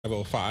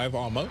5:05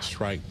 almost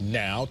right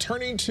now.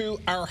 Turning to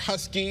our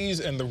Huskies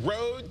and the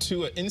road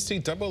to an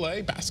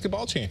NCAA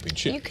basketball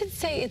championship. You could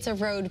say it's a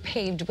road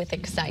paved with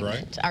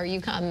excitement. Right. Our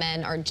UConn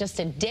men are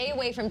just a day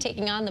away from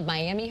taking on the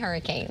Miami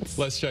Hurricanes.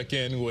 Let's check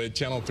in with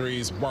Channel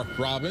 3's Mark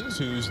Robbins,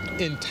 who's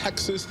in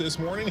Texas this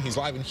morning. He's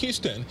live in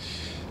Houston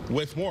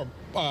with more.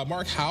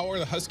 Mark, how are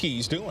the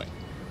Huskies doing?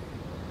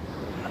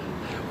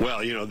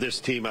 Well, you know, this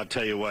team, I'll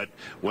tell you what,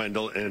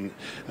 Wendell and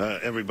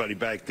everybody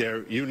back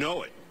there, you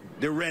know it.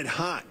 They're red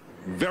hot.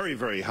 Very,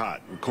 very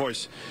hot. Of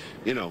course,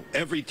 you know,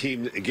 every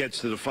team that gets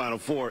to the Final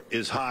Four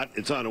is hot.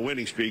 It's on a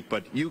winning streak,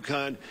 but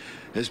UConn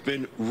has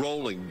been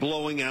rolling,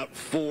 blowing out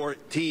 4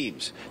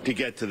 teams to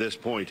get to this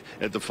point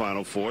at the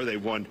Final Four. They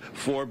won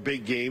 4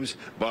 big games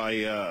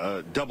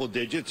by double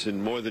digits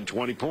and more than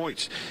 20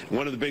 points.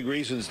 One of the big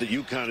reasons that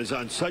UConn is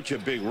on such a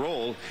big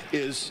roll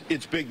is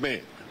its big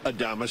man,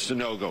 Adama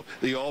Sanogo,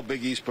 the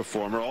All-Big East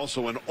performer,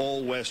 also an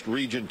All-West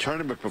Region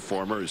tournament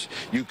performer as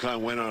UConn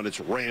went on its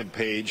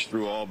rampage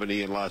through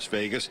Albany and Las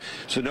Vegas.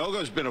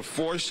 Sanogo's been a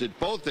force at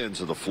both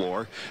ends of the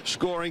floor,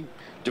 scoring,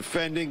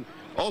 defending,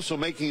 also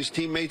making his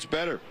teammates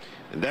better.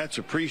 And that's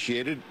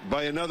appreciated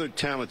by another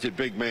talented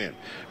big man,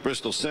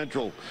 Bristol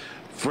Central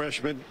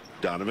freshman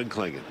Donovan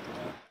Clingan.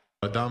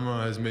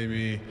 Adama has made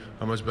me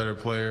a much better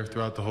player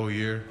throughout the whole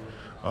year.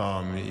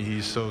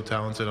 He's so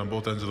talented on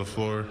both ends of the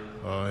floor.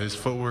 His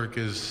footwork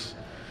is,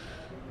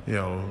 you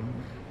know,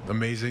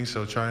 amazing.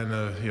 So trying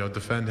to,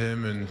 defend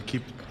him and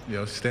keep,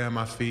 stay on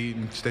my feet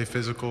and stay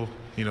physical,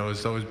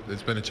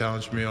 it's been a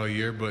challenge for me all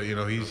year. But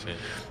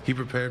he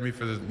prepared me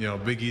for the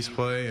Big East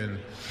play, and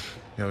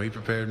he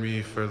prepared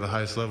me for the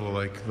highest level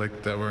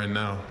like that we're in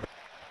now.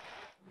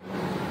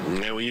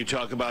 And when you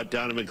talk about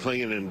Donovan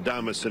Clingan and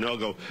Adama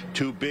Sanogo,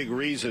 2 big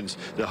reasons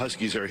the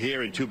Huskies are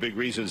here, and 2 big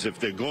reasons if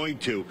they're going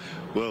to,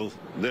 well,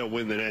 they'll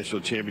win the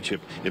national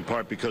championship, in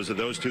part because of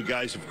those 2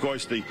 guys. Of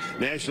course, the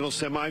national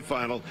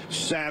semifinal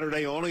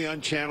Saturday only on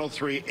Channel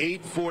 3,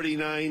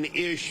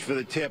 8:49-ish for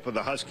the tip of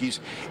the Huskies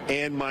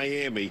and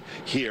Miami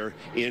here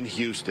in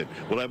Houston.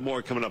 We'll have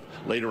more coming up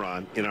later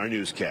on in our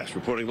newscast.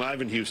 Reporting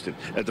live in Houston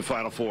at the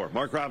Final Four,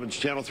 Mark Robbins,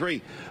 Channel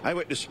 3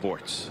 Eyewitness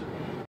Sports.